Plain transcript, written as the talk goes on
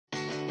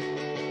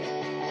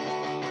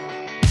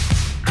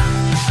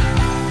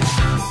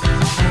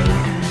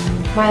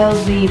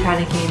mildly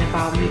panicking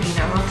about moving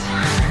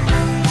out.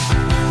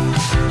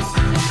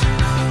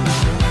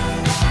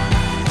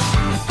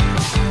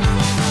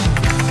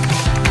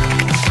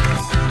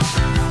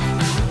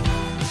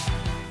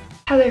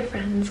 Hello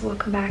friends,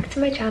 welcome back to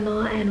my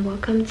channel and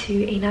welcome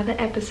to another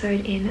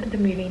episode in the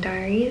moving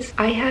diaries.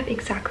 I have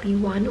exactly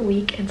 1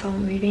 week until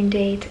moving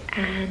date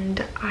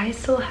and I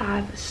still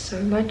have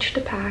so much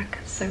to pack,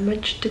 so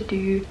much to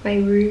do. My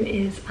room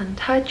is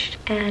untouched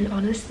and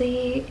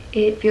honestly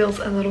it feels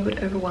a little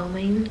bit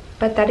overwhelming,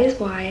 but that is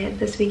why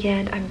this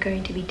weekend I'm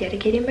going to be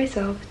dedicating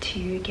myself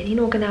to getting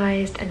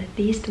organized and at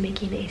least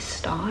making a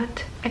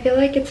start. I feel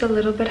like it's a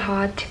little bit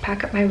hard to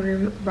pack up my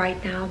room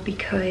right now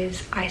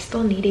because I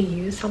still need to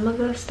use some of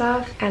the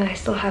stuff and I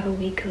still have a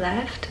week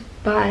left,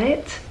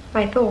 but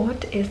my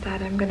thought is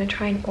that I'm going to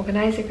try and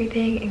organize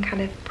everything and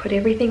kind of put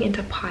everything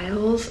into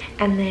piles,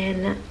 and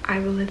then I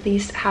will at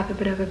least have a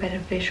bit of a better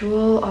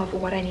visual of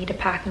what I need to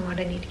pack and what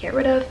I need to get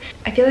rid of.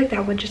 I feel like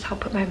that would just help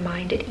put my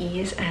mind at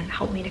ease and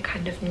help me to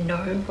kind of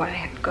know what I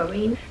have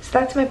going. So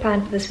that's my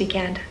plan for this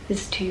weekend,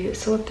 is to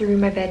sort through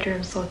my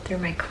bedroom, sort through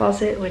my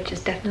closet, which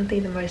is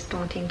definitely the most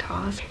daunting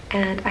task.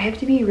 And I have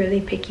to be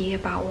really picky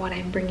about what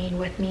I'm bringing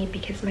with me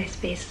because my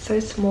space is so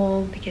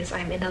small, because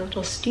I'm in a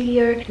little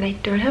studio and I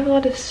don't have a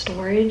lot of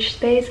storage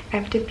space. I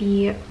have to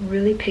be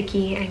really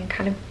picky and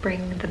kind of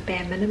bring the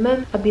bare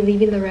minimum. I'll be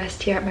leaving the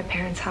rest here at my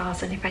parents'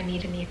 house, and if I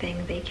need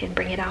anything they can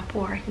bring it up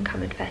or I can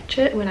come and fetch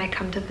it when I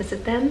come to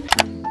visit them.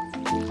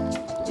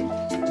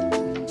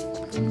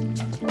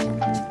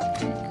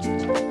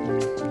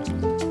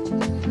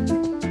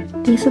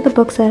 These are the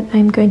books that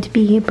I'm going to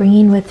be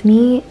bringing with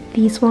me.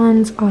 These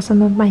ones are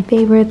some of my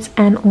favorites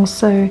and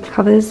also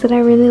covers that I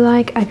really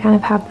like. I kind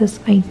of have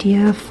this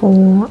idea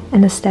for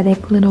an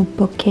aesthetic little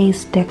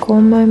bookcase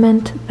decor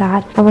moment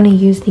that I want to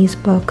use these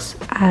books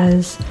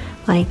as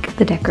like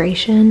the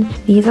decoration.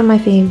 These are my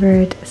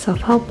favorite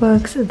self-help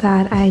books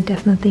that I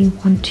definitely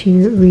want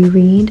to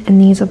reread, and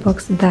these are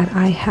books that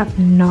I have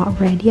not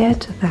read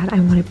yet that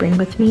I want to bring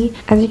with me.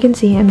 As you can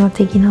see, I'm not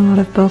taking a lot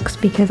of books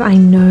because I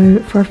know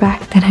for a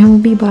fact that I will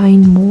be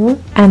buying more,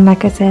 and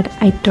like I said,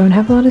 I don't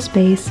have a lot of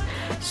space,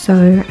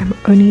 so I'm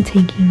only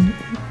taking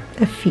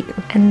a few.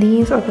 And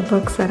these are the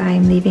books that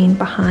I'm leaving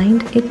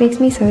behind. It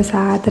makes me so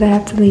sad that I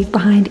have to leave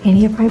behind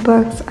any of my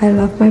books. I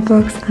love my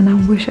books and I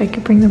wish I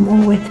could bring them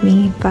all with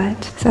me,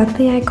 but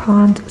sadly I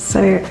can't,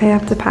 so I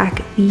have to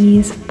pack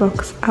these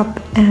books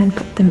up and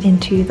put them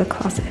into the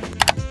closet.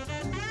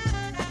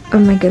 Oh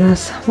my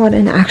goodness, what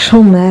an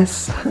actual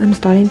mess. I'm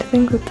starting to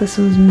think that this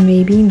was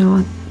maybe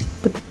not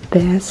the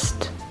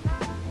best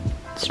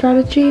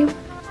strategy,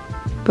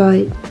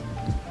 but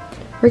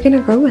we're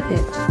gonna go with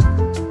it.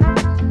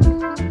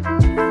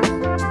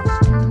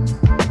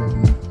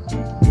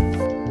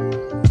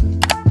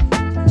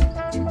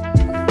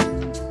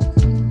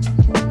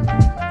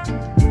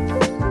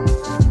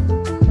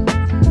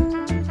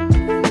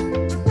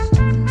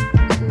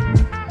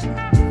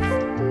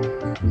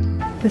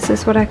 This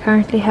is what I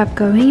currently have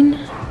going.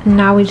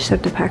 Now we just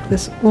have to pack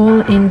this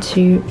all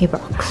into a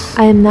box.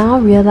 I am now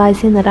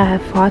realizing that I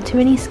have far too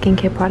many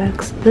skincare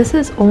products. This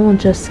is all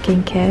just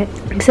skincare,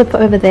 except for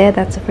over there,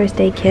 that's a first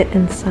aid kit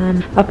and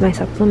some of my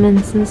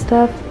supplements and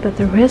stuff. But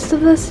the rest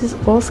of this is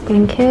all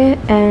skincare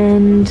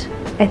and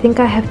I think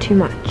I have too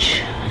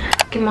much.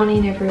 Good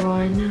morning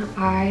everyone.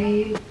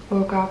 I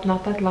woke up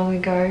not that long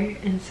ago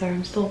and so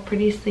I'm still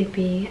pretty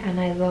sleepy and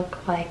I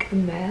look like a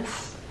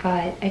mess.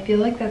 But I feel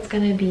like that's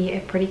going to be a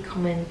pretty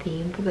common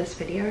theme for this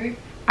video.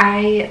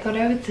 I thought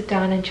I would sit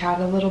down and chat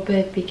a little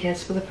bit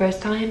because for the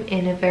first time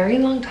in a very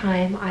long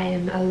time I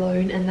am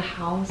alone in the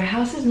house. My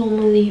house is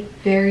normally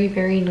very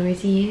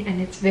noisy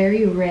and it's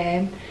very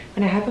rare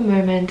when I have a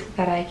moment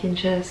that I can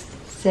just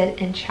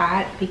sit and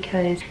chat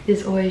because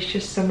there's always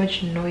just so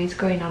much noise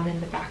going on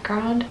in the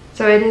background.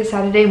 So it is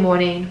Saturday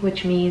morning,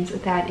 which means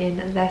that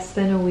in less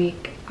than a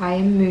week I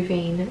am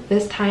moving.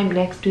 This time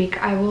next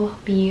week I will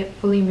be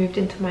fully moved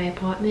into my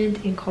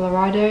apartment in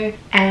Colorado,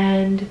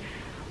 and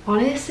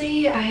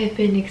honestly I have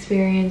been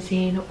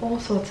experiencing all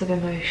sorts of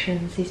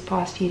emotions these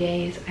past few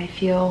days. I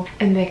feel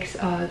a mix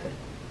of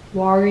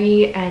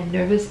worry and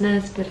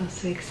nervousness but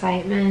also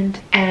excitement,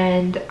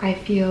 and I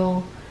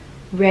feel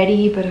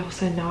ready but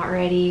also not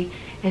ready,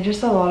 and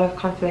just a lot of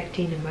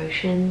conflicting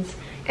emotions.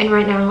 And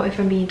right now, if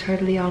I'm being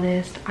totally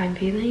honest, I'm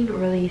feeling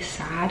really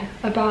sad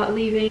about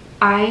leaving.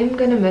 I'm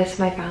gonna miss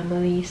my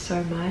family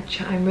so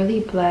much. I'm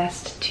really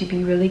blessed to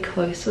be really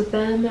close with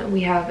them.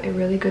 We have a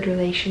really good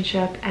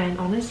relationship and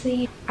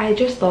honestly, I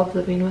just love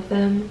living with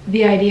them.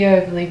 The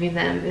idea of leaving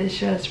them is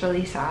just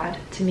really sad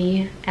to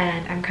me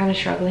and I'm kind of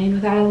struggling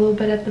with that a little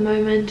bit at the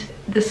moment.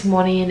 This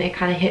morning, it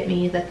kind of hit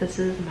me that this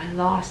is my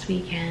last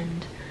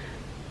weekend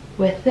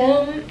with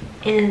them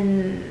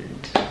and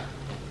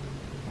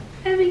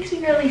it makes me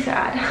really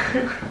sad.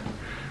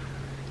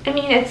 I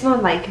mean, it's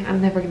not like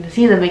I'm never going to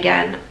see them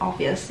again,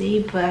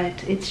 obviously,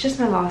 but it's just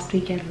my last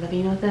weekend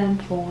living with them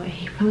for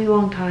a really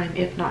long time,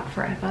 if not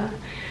forever.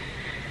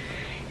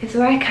 And so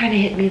that kind of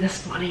hit me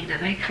this morning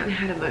and I kind of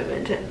had a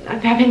moment, and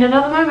I'm having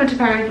another moment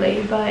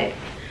apparently, but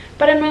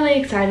But I'm really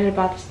excited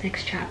about this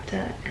next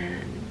chapter,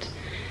 and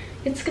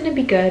it's gonna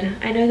be good.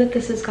 I know that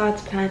this is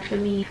God's plan for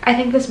me. I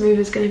think this move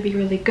is gonna be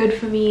really good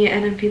for me,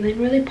 and I'm feeling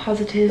really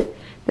positive.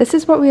 This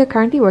is what we are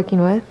currently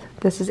working with.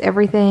 This is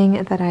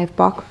everything that I've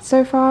boxed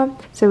so far.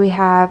 So we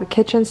have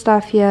kitchen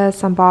stuff here,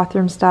 some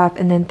bathroom stuff,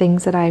 and then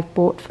things that I've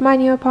bought for my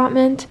new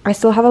apartment. I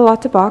still have a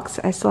lot to box.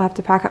 I still have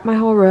to pack up my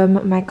whole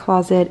room, my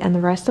closet, and the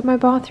rest of my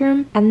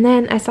bathroom. And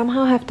then I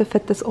somehow have to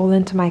fit this all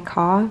into my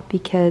car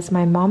because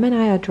my mom and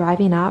I are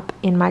driving up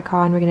in my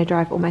car, and we're going to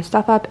drive all my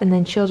stuff up, and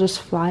then she'll just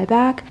fly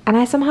back. And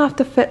I somehow have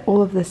to fit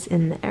all of this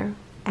in there.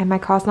 And my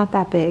car's not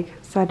that big,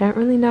 so I don't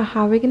really know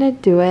how we're going to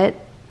do it.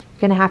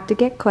 We're going to have to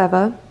get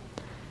clever,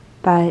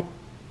 but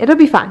it'll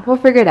be fun. We'll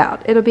figure it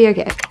out. It'll be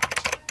okay.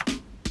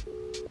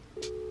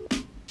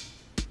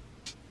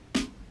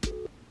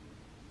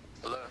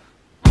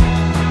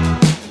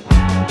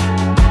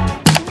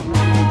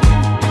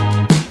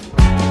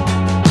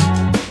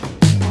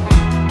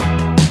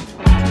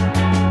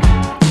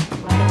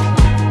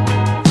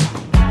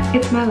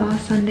 It's my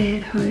last Sunday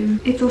at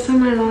home. It's also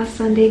my last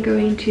Sunday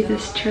going to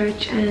this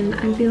church, and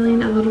I'm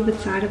feeling a little bit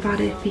sad about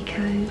it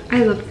because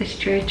I love this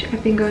church.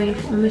 I've been going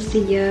for almost a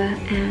year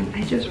and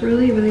I just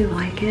really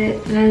like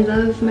it. And I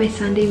love my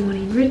Sunday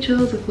morning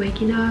rituals of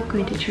waking up,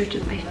 going to church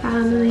with my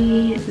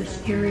family.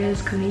 This era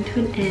is coming to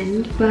an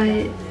end,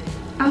 but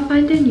I'll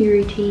find a new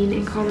routine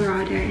in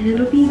Colorado and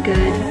it'll be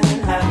good.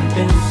 I've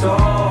been so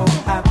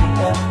happy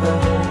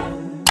ever.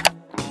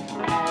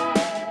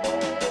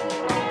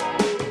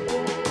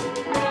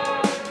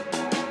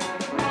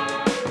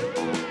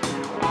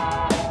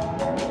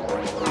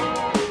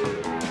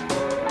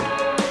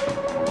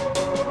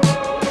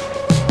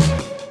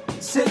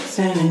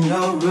 Sitting in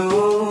your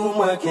room,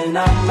 working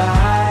on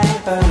my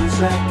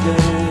first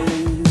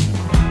record.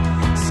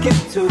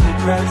 Skip to the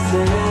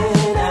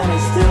present, and I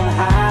still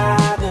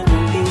haven't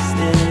released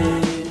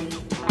it.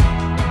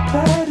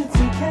 But it's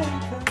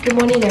okay. Good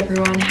morning,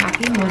 everyone.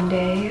 Happy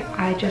Monday.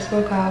 I just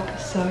woke up,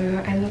 so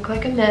I look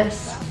like a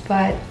mess.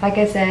 But like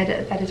I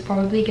said, that is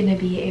probably going to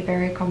be a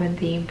very common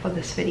theme for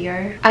this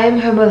video. I am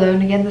home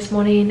alone again this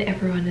morning.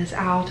 Everyone is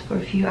out for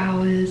a few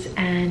hours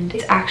and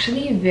it's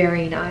actually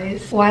very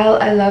nice. While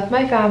I love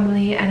my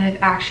family and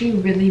I've actually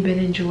really been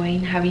enjoying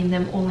having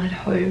them all at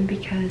home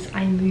because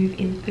I move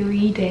in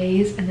 3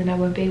 days and then I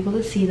won't be able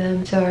to see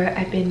them. So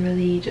I've been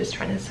really just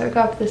trying to soak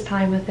up this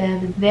time with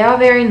them. They are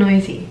very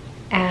noisy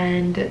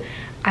and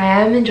I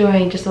am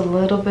enjoying just a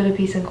little bit of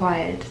peace and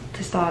quiet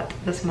to start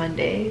this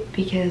Monday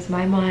because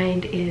my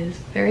mind is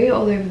very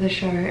all over the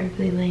show. I'm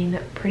feeling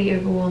pretty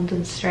overwhelmed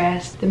and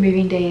stressed. The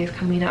moving day is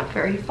coming up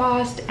very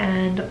fast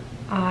and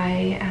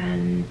I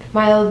am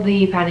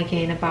mildly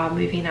panicking about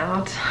moving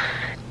out.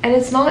 And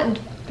it's not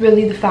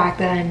really the fact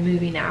that I'm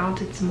moving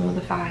out, it's more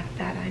the fact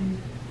that I'm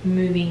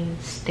moving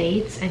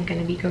states and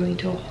going to be going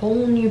to a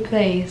whole new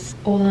place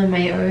all on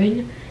my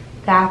own.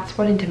 That's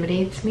what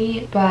intimidates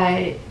me,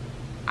 but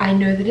I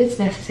know that it's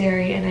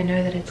necessary and I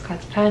know that it's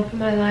God's plan for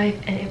my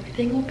life and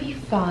everything will be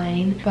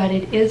fine. But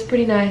it is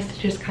pretty nice to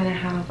just kind of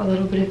have a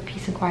little bit of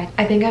peace and quiet.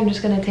 I think I'm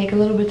just going to take a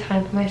little bit of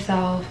time for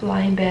myself,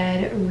 lie in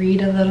bed,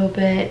 read a little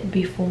bit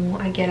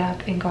before I get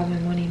up and go on my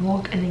morning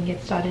walk and then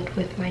get started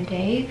with my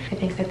day. I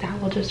think that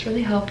that will just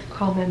really help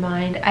calm my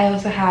mind. I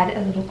also had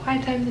a little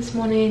quiet time this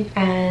morning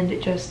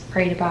and just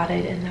prayed about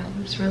it, and that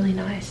was really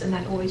nice and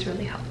that always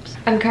really helps.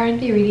 I'm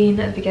currently reading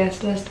The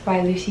Guest List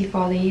by Lucy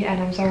Foley,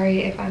 and I'm sorry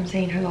if I'm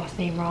saying her last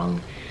name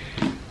wrong.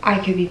 I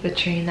could be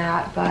butchering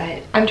that,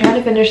 but I'm trying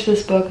to finish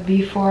this book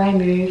before I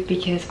move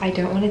because I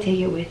don't want to take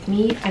it with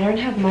me. I don't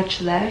have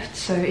much left,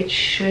 so it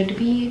should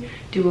be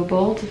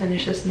doable to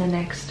finish this in the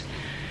next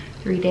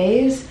 3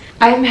 days.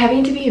 I'm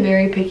having to be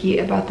very picky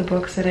about the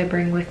books that I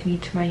bring with me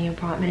to my new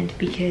apartment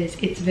because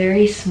it's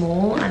very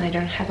small and I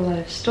don't have a lot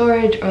of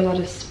storage or a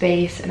lot of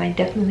space, and I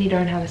definitely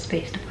don't have a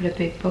space to put a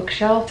big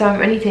bookshelf. So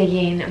I'm only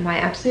taking my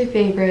absolute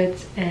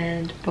favorites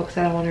and books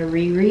that I want to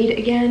reread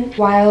again.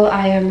 While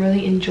I am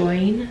really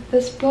enjoying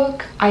this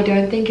book, I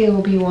don't think it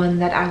will be one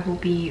that I will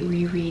be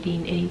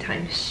rereading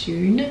anytime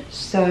soon,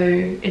 so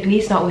at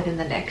least not within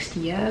the next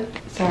year.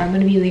 So I'm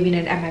going to be leaving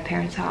it at my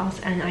parents' house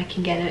and I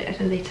can get it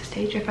at a later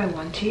stage if I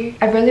want to.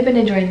 I've really been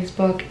enjoying this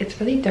book.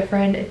 It's really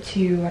different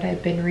to what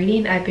I've been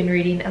reading. I've been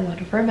reading a lot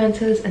of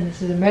romances and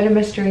this is a murder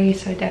mystery,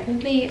 so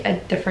definitely a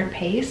different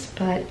pace,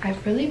 but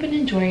I've really been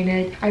enjoying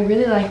it. I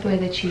really like the way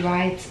that she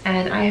writes,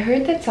 and I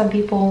heard that some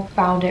people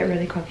found it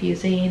really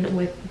confusing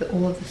with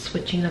all of the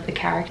switching of the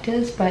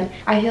characters, but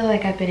I feel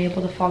like I've been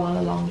able to follow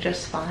along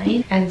just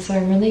fine, and so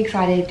I'm really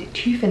excited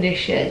to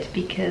finish it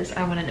because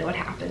I want to know what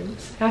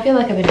happens. I feel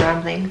like I've been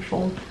rambling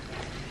for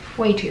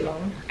way too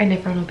long and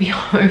everyone will be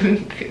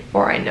home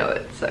before I know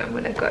it, so I'm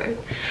gonna go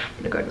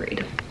and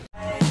read.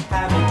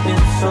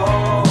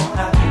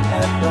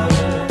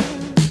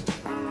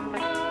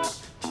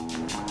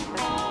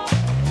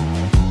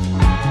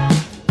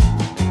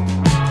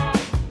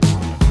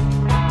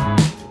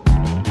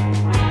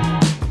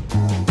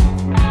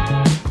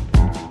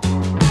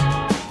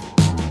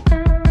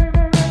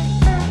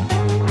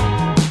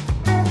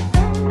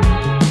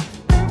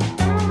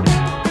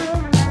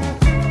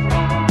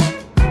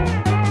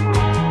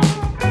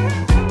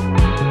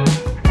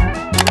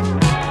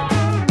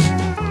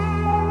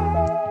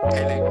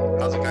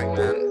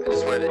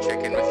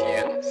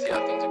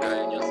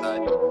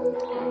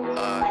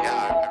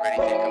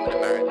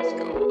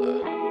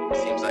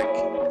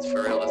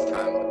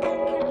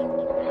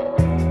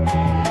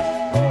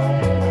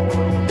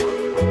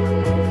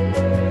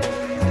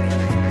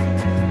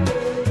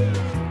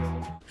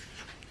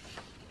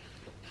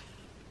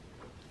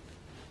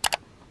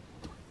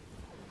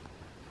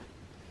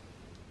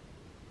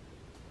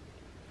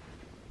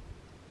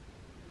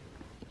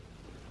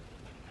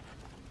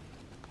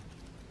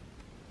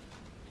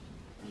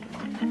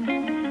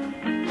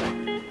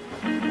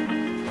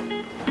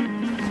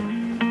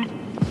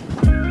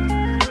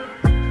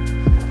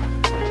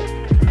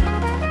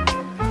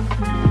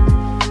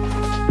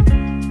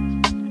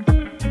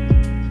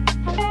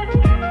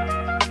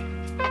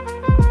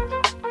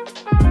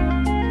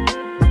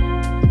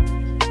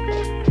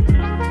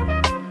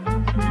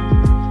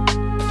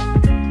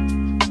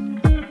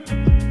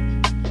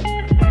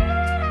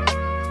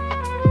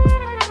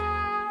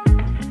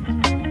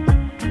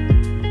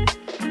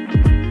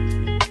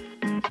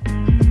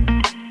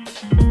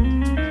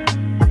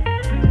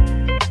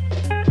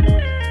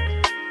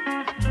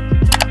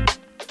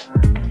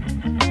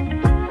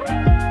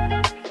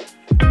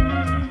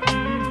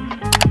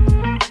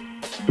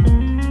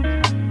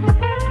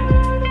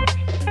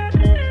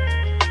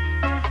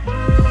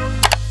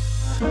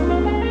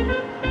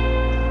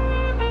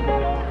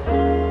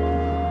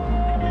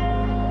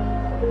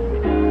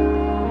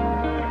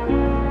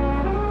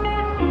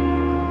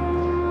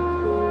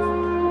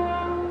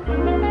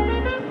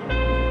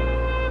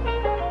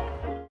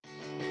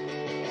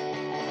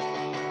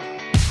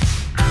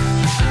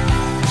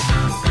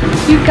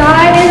 You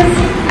guys,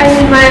 I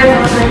need my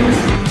apartment.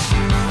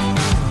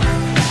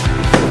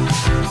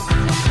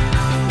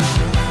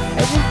 I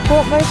just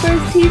bought my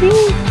first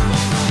TV.